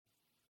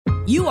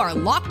You are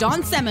Locked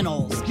On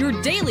Seminoles, your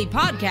daily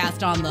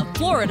podcast on the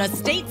Florida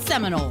State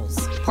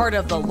Seminoles, part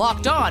of the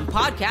Locked On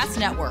Podcast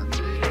Network.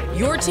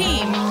 Your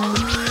team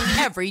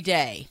every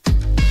day.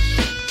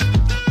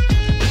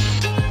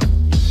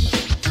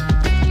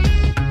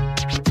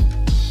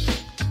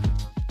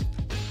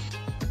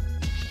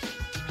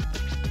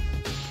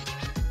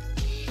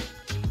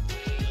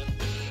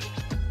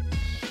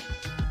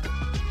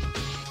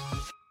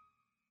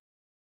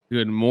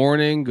 Good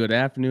morning, good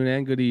afternoon,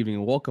 and good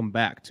evening. Welcome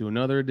back to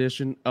another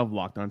edition of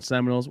Locked On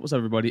Seminoles. What's up,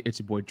 everybody? It's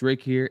your boy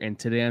Drake here, and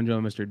today I'm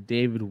joined by Mr.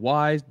 David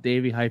Wise.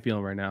 Davey, how you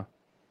feeling right now?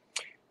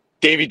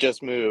 Davey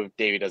just moved.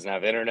 Davey doesn't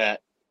have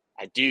internet.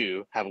 I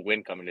do have a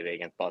win coming today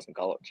against Boston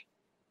College.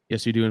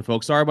 Yes, you do, and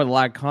folks, sorry about the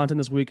lack of content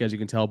this week. As you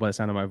can tell by the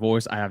sound of my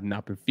voice, I have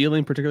not been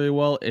feeling particularly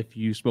well. If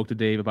you spoke to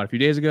Dave about a few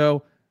days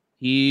ago,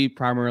 he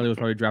primarily was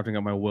probably drafting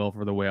up my will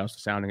for the way I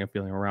was sounding and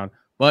feeling around.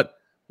 But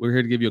we're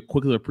here to give you a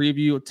quick little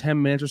preview,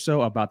 10 minutes or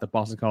so, about the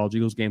Boston College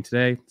Eagles game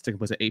today. It's taking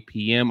place at 8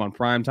 p.m. on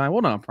prime time.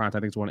 Well, not on prime time.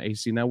 I think it's on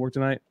ACC Network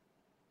tonight.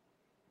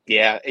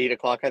 Yeah, 8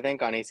 o'clock, I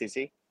think, on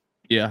ACC.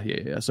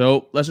 Yeah.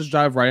 So let's just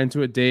dive right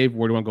into it. Dave,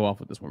 where do you want to go off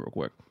with this one real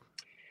quick?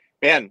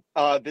 Man,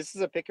 this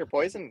is a pick your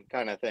poison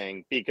kind of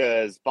thing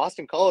because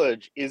Boston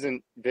College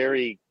isn't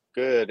very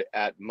good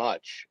at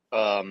much.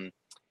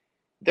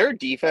 Their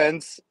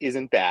defense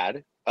isn't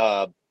bad.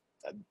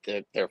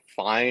 They're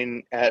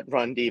fine at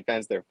run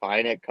defense. They're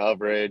fine at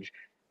coverage.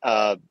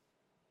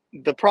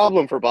 The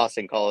problem for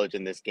Boston College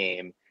in this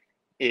game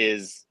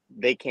is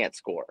they can't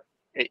score.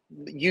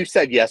 You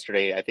said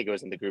yesterday, I think it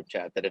was in the group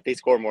chat, that if they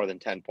score more than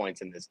 10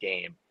 points in this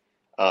game,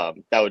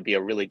 that would be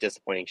a really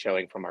disappointing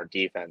showing from our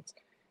defense.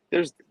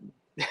 There's,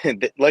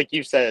 like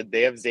you said,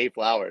 they have Zay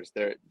Flowers.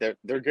 They're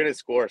going to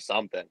score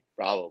something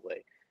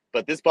probably,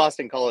 but this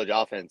Boston College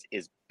offense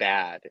is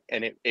bad,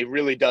 and it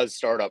really does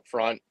start up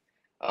front.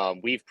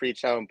 We've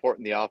preached how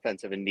important the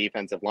offensive and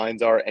defensive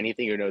lines are.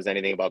 Anything who knows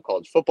anything about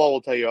college football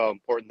will tell you how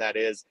important that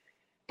is.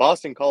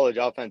 Boston College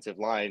offensive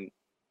line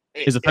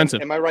is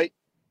offensive. Am I right?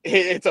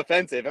 It's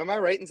offensive. Am I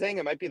right in saying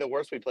it might be the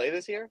worst we play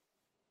this year?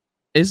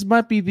 This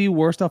might be the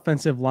worst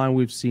offensive line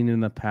we've seen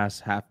in the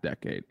past half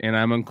decade. And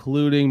I'm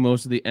including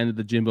most of the end of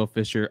the Jimbo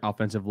Fisher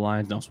offensive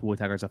lines and also Willie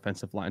Taggart's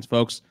offensive lines.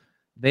 Folks,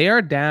 they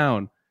are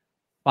down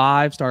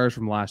 5 starters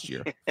from last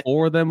year.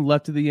 4 of them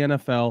left to the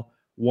NFL.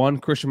 1,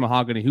 Christian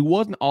Mahogany, who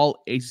wasn't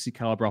all ACC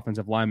caliber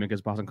offensive lineman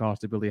because Boston College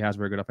typically has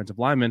very good offensive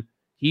linemen.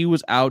 He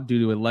was out due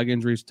to a leg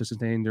injury to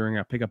sustain during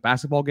a pickup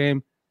basketball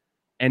game.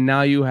 And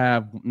now you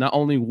have not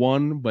only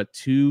 1, but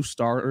 2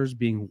 starters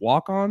being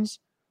walk-ons.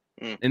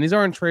 And these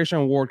aren't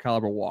Trayshawn Ward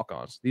caliber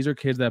walk-ons. These are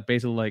kids that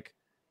basically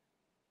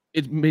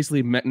it's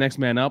basically next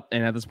man up.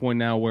 And at this point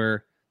now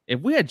where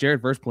if we had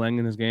Jared Verse playing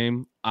in this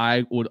game,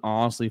 I would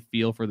honestly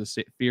fear for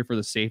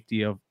the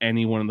safety of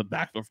anyone in the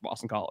backfield for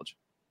Boston College.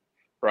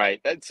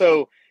 Right.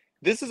 So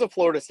this is a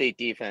Florida State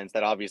defense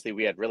that obviously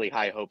we had really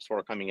high hopes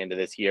for coming into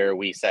this year.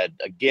 We said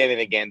again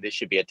and again, this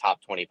should be a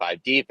top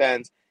 25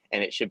 defense,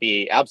 and it should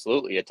be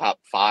absolutely a top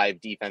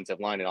 5 defensive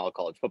line in all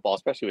college football,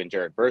 especially when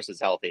Jared Verse is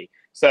healthy.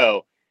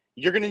 So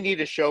you're going to need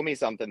to show me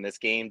something this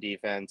game,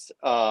 defense.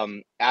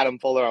 Adam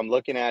Fuller, I'm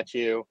looking at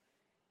you.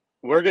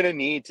 We're going to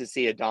need to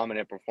see a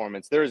dominant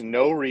performance. There's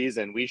no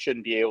reason we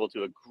shouldn't be able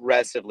to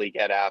aggressively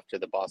get after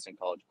the Boston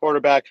College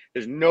quarterback.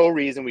 There's no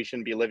reason we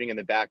shouldn't be living in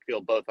the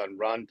backfield, both on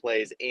run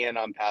plays and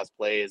on pass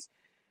plays.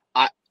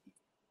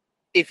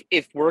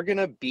 If we're going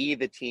to be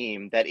the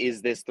team that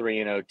is this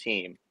 3-0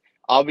 team,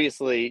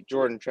 obviously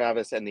Jordan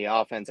Travis and the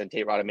offense and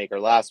Tate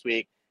Rodemaker last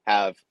week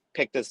have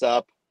picked us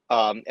up,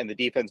 and the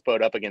defense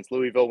put up against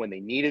Louisville when they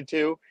needed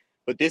to.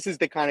 But this is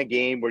the kind of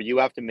game where you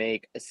have to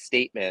make a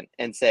statement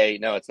and say,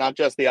 no, it's not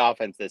just the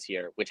offense this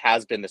year, which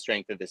has been the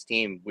strength of this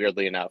team,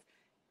 weirdly enough.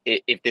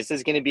 If this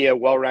is going to be a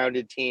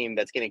well-rounded team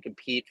that's going to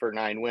compete for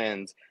 9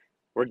 wins,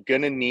 we're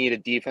going to need a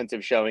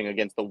defensive showing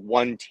against the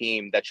one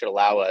team that should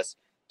allow us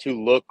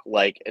to look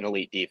like an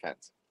elite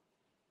defense.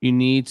 You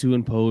need to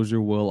impose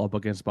your will up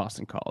against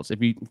Boston College.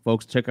 If you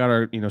folks check out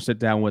our, sit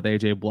down with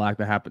AJ Black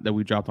that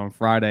we dropped on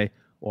Friday,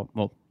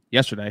 well,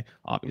 yesterday,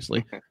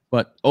 obviously.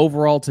 But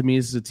overall, to me,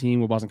 this is a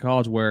team with Boston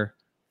College where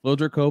Phil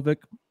Dracovic,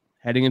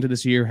 heading into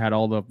this year, had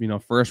all the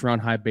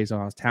first-round hype based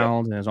on his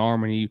talent and his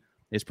arm and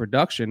his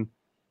production.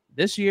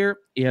 This year,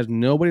 he has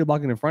nobody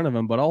blocking in front of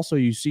him, but also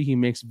you see he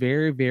makes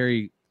very,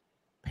 very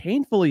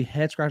painfully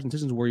head-scratching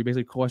decisions where you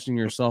basically question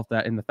yourself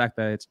that in the fact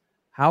that it's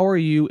how are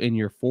you in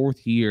your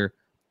 4th year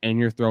and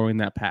you're throwing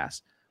that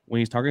pass? When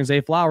he's targeting Zay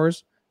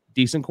Flowers,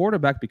 decent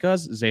quarterback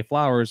because Zay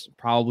Flowers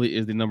probably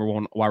is the number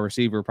 1 wide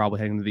receiver probably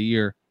heading into the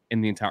year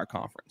in the entire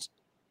conference.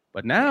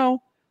 But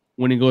now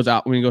when he goes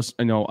outside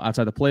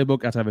the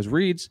playbook, outside of his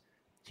reads,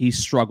 he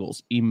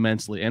struggles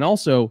immensely. And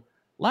also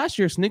last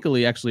year,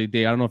 sneakily, actually,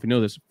 Dave, I don't know if you know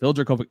this, Phil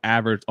Dracovic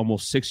averaged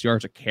almost 6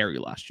 yards a carry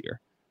last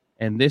year.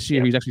 And this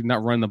year, he's actually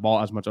not running the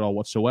ball as much at all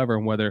whatsoever.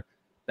 And whether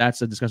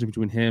that's a discussion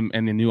between him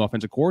and the new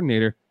offensive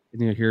coordinator,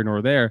 neither here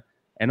nor there.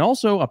 And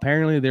also,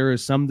 apparently, there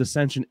is some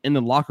dissension in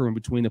the locker room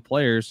between the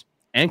players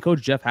and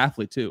Coach Jeff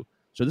Hafley, too.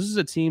 So this is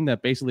a team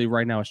that basically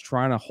right now is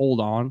trying to hold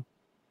on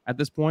at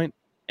this point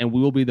and we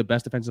will be the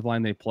best defensive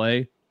line they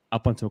play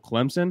up until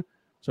Clemson.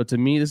 So to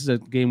me, this is a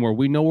game where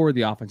we know where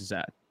the offense is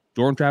at.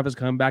 Jordan Travis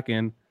coming back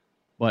in,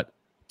 but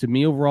to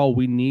me overall,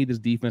 we need this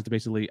defense to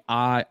basically.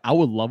 I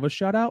would love a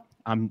shutout.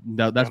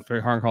 That's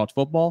very hard in college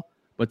football,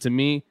 but to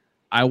me,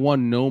 I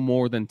want no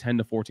more than 10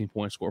 to 14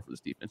 point score for this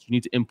defense. You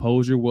need to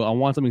impose your will. I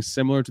want something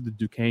similar to the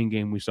Duquesne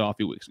game we saw a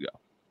few weeks ago.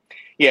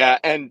 Yeah,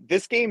 and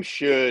this game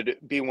should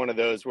be one of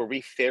those where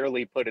we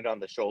fairly put it on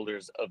the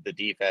shoulders of the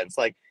defense.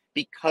 Like,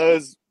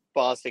 because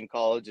Boston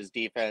College's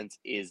defense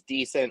is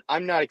decent,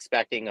 I'm not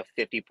expecting a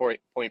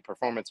 50-point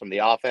performance from the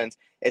offense,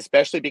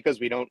 especially because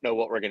we don't know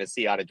what we're going to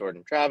see out of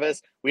Jordan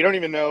Travis. We don't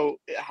even know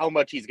how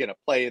much he's going to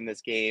play in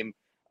this game.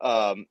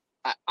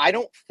 I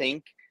don't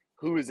think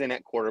who is in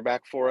at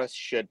quarterback for us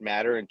should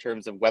matter in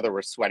terms of whether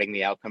we're sweating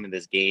the outcome of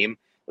this game.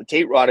 But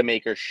Tate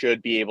Rodemaker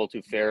should be able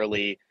to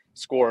fairly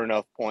score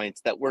enough points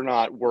that we're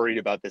not worried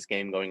about this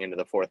game going into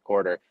the fourth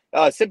quarter,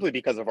 simply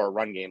because of our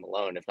run game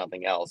alone, if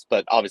nothing else.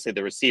 But obviously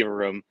the receiver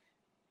room,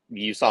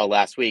 you saw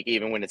last week,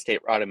 even when it's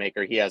Tate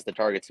Rodemaker, he has the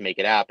targets to make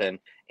it happen.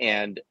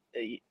 And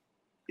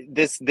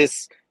this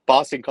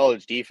Boston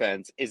College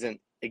defense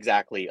isn't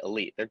exactly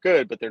elite. They're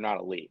good, but they're not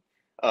elite.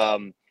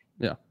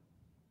 Yeah.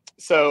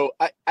 So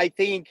I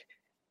think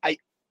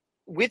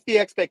with the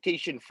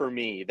expectation for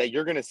me that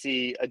you're going to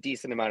see a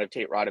decent amount of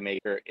Tate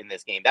Rodemaker in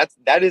this game,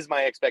 that is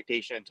my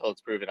expectation until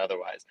it's proven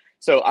otherwise.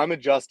 So I'm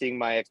adjusting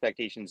my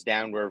expectations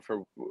downward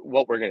for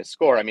what we're going to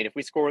score. I mean, if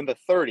we score in the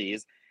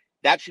 30s,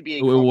 that should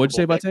be. What'd you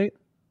say about Tate?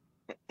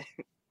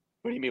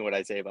 What do you mean? What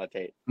I say about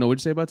Tate? No,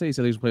 what'd you say about Tate? You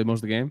said he's played most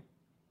of the game.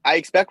 I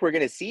expect we're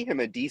going to see him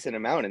a decent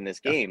amount in this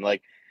game.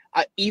 Like,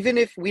 even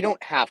if we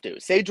don't have to,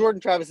 say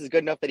Jordan Travis is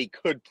good enough that he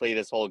could play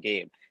this whole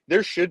game,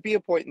 there should be a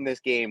point in this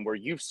game where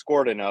you've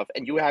scored enough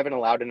and you haven't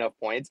allowed enough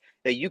points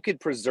that you could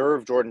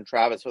preserve Jordan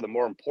Travis for the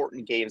more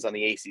important games on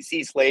the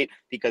ACC slate,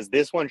 because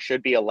this one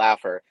should be a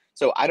laugher.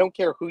 So I don't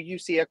care who you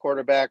see at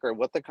quarterback or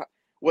what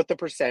the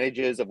percentage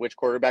is of which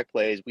quarterback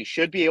plays. We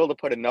should be able to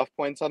put enough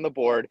points on the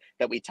board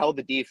that we tell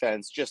the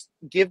defense, just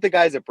give the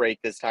guys a break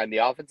this time. The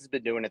offense has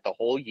been doing it the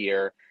whole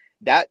year.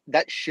 That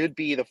should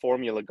be the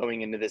formula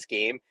going into this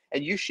game.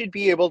 And you should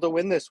be able to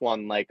win this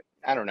one, like,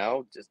 I don't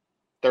know, just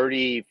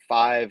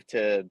 35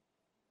 to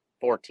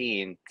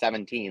 14,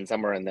 17,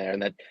 somewhere in there.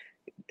 And that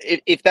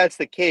if that's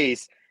the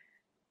case,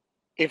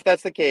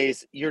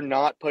 you're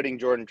not putting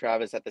Jordan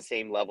Travis at the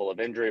same level of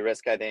injury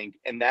risk, I think.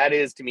 And that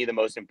is, to me, the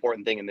most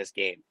important thing in this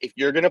game. If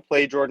you're going to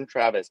play Jordan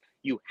Travis,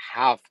 you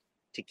have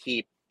to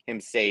keep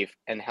him safe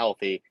and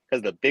healthy,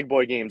 because the big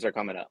boy games are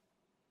coming up.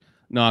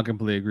 No, I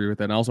completely agree with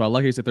that. And also, I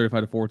like he said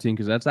 35 to 14,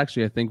 because that's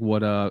actually, I think,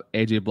 what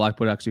AJ Black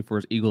put actually for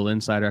his Eagle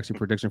Insider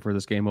prediction for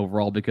this game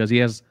overall, because he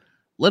has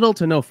little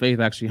to no faith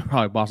actually in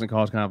probably Boston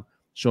College kind of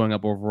showing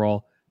up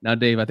overall. Now,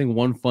 Dave, I think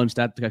one fun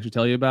stat to actually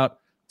tell you about.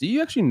 Do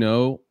you actually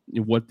know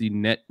what the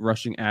net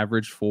rushing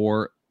average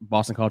for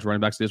Boston College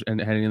running backs is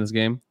heading in this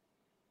game?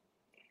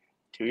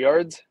 2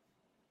 yards?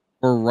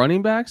 For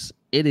running backs,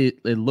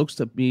 it looks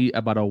to be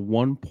about a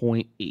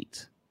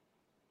 1.8.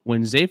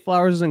 When Zay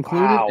Flowers is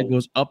included, It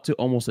goes up to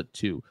almost a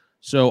 2.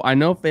 So I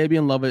know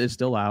Fabian Lovett is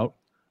still out.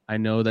 I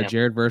know that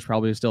Jared Verse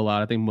probably is still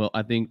out. I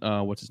think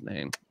what's his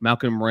name?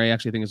 Malcolm Ray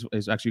actually think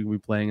is actually going to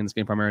be playing in this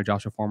game, primarily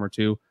Joshua Farmer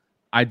too.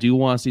 I do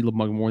want to see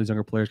more of these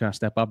younger players kind of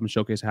step up and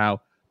showcase how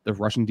the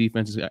rushing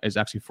defense is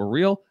actually for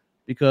real,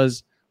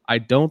 because I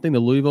don't think the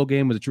Louisville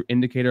game was a true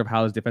indicator of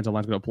how his defensive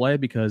line is going to play,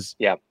 because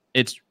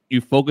you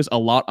focus a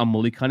lot on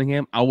Malik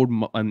Cunningham.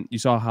 You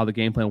saw how the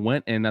game plan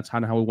went, and that's how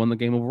we won the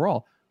game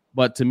overall.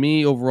 But to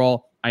me,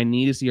 overall, I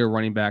need to see our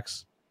running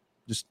backs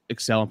just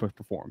excel and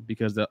perform,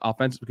 because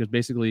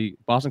basically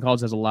Boston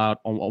College has allowed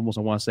almost,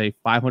 I want to say,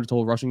 500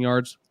 total rushing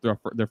yards through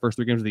their first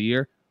 3 games of the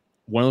year.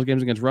 One of those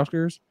games against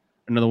Rutgers,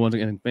 another one's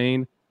against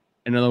Maine,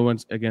 another one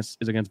is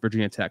against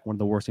Virginia Tech, one of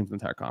the worst teams in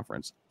the entire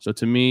conference. So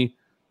to me,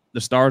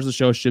 the stars of the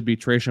show should be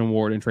Trayshawn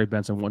Ward and Trey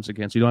Benson once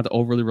again, so you don't have to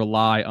overly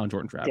rely on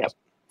Jordan Travis. Yep.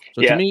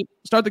 So to me,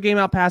 start the game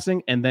out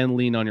passing and then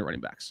lean on your running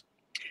backs.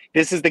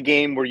 This is the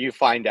game where you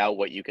find out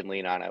what you can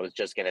lean on. I was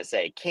just going to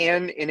say,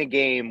 in a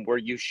game where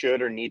you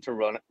should or need to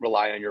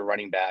rely on your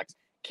running backs,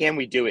 can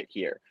we do it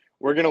here?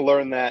 We're going to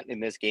learn that in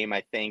this game.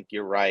 I think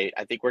you're right.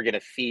 I think we're going to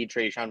feed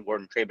Trayshawn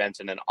Ward and Trey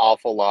Benson an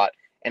awful lot.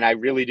 And I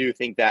really do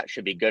think that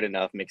should be good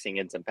enough, mixing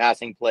in some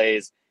passing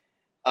plays.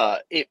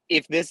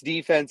 If this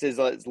defense is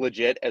as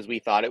legit as we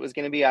thought it was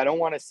going to be, I don't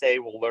want to say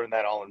we'll learn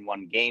that all in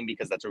one game,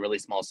 because that's a really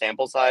small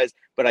sample size,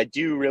 but I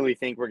do really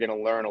think we're going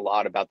to learn a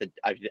lot about the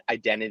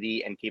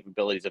identity and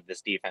capabilities of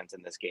this defense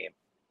in this game.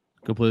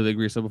 Completely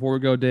agree. So before we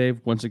go,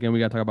 Dave, once again, we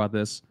got to talk about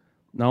this.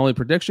 Not only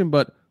prediction,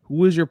 but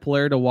who is your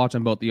player to watch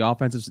on both the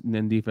offensive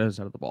and defensive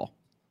side of the ball?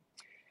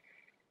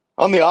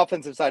 On the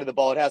offensive side of the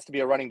ball, it has to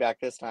be a running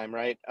back this time,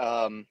 right?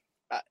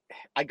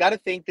 I got to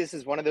think this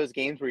is one of those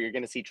games where you're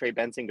going to see Trey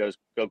Benson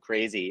go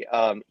crazy.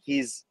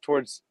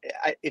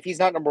 If he's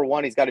not number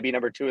 1, he's got to be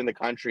number 2 in the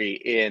country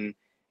in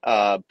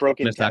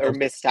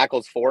missed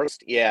tackles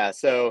forced. Yeah.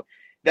 So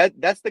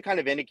that's the kind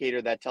of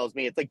indicator that tells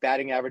me it's like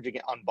batting average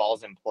on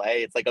balls in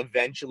play. It's like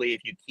eventually,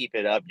 if you keep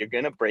it up, you're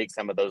going to break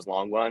some of those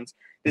long ones.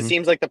 This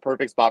seems like the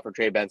perfect spot for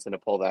Trey Benson to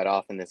pull that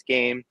off in this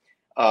game.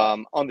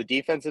 On the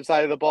defensive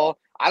side of the ball,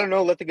 I don't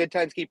know. Let the good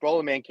times keep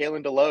rolling, man.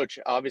 Kalen DeLoach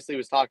obviously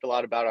was talked a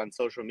lot about on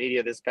social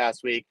media this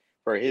past week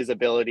for his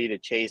ability to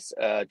chase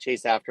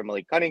after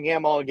Malik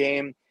Cunningham all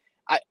game.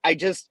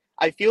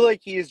 I feel like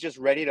he is just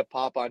ready to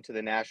pop onto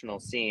the national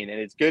scene, and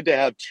it's good to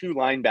have two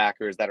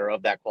linebackers that are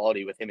of that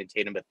quality with him and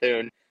Tatum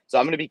Bethune. So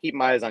I'm going to be keeping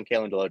my eyes on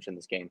Kalen DeLoach in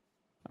this game.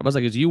 I was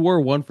like, you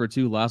were 1 for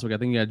 2 last week. I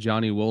think you had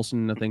Johnny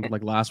Wilson, I think,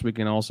 like last week,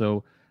 and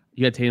also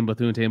you had Tatum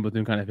Bethune. Tatum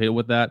Bethune kind of hit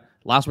with that.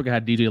 Last week I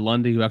had DJ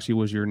Lundy, who actually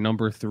was your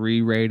number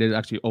 3 rated,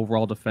 actually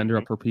overall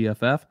defender per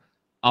PFF.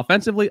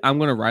 Offensively, I'm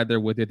going to ride there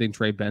with you. I think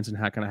Trey Benson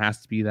kind of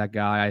has to be that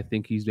guy. I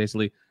think he's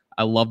basically,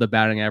 I love the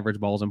batting average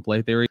balls in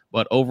play theory.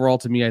 But overall,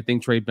 to me, I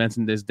think Trey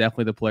Benson is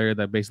definitely the player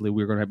that basically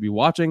we're going to be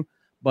watching.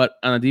 But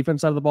on the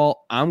defense side of the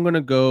ball, I'm going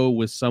to go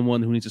with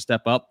someone who needs to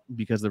step up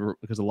because of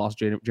the loss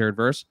of Jared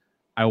Verse.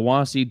 I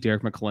want to see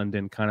Derek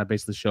McClendon kind of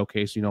basically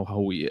showcase,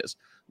 how he is.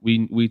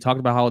 We talked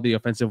about how the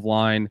offensive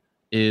line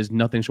is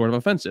nothing short of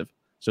offensive.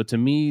 So to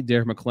me,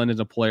 Derek McClendon is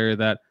a player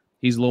that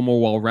he's a little more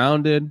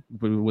well-rounded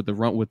with the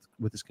run,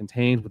 with his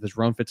contains, with his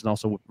run fits, and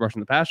also with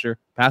rushing the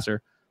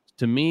passer.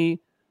 To me,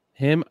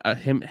 him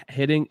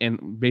hitting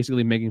and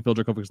basically making Phil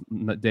Jurkovic's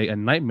day a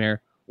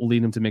nightmare will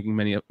lead him to making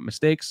many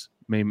mistakes,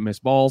 may miss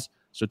balls.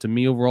 So to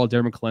me, overall,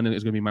 Derek McClendon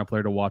is going to be my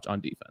player to watch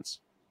on defense.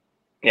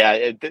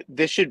 Yeah,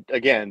 this should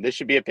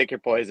be a pick your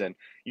poison.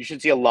 You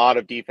should see a lot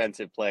of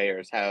defensive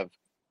players have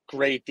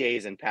great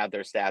days and pad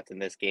their stats in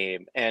this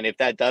game. And if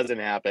that doesn't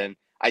happen,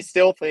 I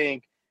still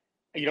think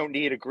you don't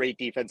need a great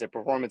defensive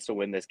performance to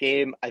win this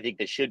game. I think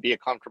this should be a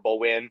comfortable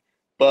win.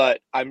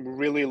 But I'm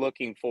really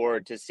looking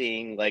forward to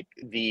seeing like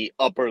the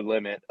upper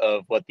limit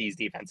of what these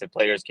defensive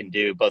players can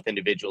do, both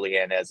individually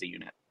and as a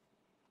unit.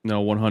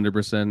 No,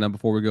 100%. Now,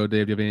 before we go,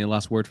 Dave, do you have any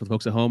last words for the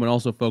folks at home? And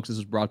also, folks, this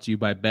is brought to you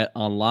by Bet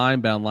Online.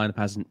 Bet Online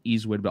has an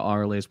easy way to bet all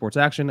related sports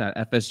action.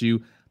 At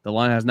FSU, the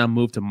line has now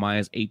moved to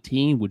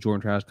 -18 with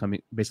Jordan Travis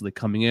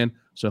coming in.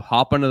 So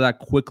hop into that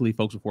quickly,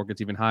 folks, before it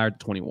gets even higher to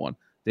 21.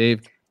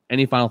 Dave,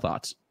 any final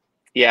thoughts?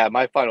 Yeah,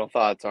 my final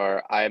thoughts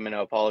are I am going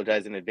to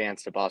apologize in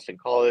advance to Boston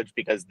College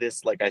because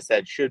this, like I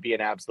said, should be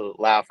an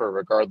absolute laugher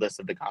regardless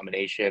of the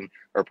combination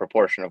or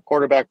proportion of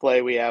quarterback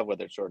play we have,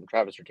 whether it's Jordan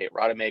Travis or Tate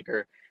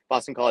Rodemaker.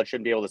 Boston College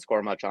shouldn't be able to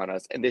score much on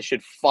us. And this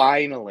should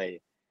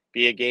finally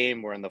be a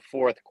game where in the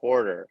fourth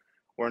quarter,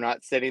 we're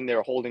not sitting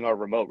there holding our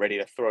remote ready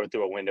to throw it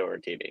through a window or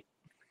a TV.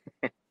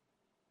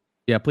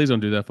 Yeah, please don't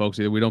do that, folks.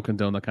 Either. We don't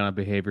condone that kind of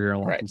behavior here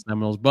on Locked On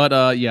Seminoles.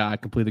 But yeah, I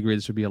completely agree.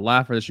 This should be a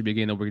laugher. This should be a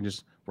game that we can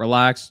just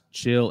relax,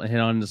 chill, and hit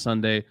on into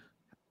Sunday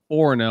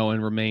 4-0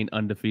 and remain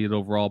undefeated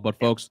overall. But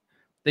folks,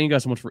 thank you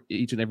guys so much for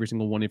each and every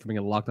single one of you for being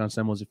a Locked On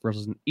Seminoles for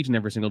us each and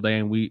every single day.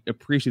 And we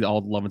appreciate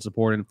all the love and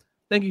support. And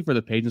thank you for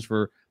the patience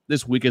for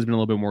this week has been a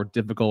little bit more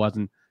difficult as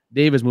in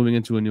Dave is moving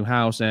into a new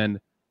house and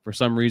for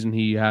some reason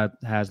he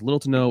has little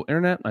to no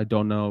internet. I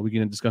don't know. We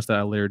can discuss that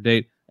at a later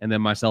date. And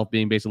then myself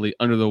being basically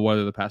under the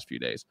weather the past few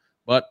days.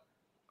 But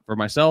for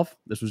myself,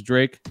 this was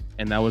Drake,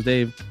 and that was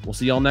Dave. We'll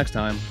see y'all next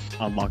time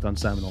on Locked On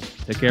Seminoles.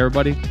 Take care,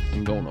 everybody,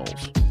 and go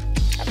Noles.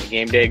 Happy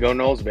game day. Go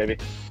Noles, baby.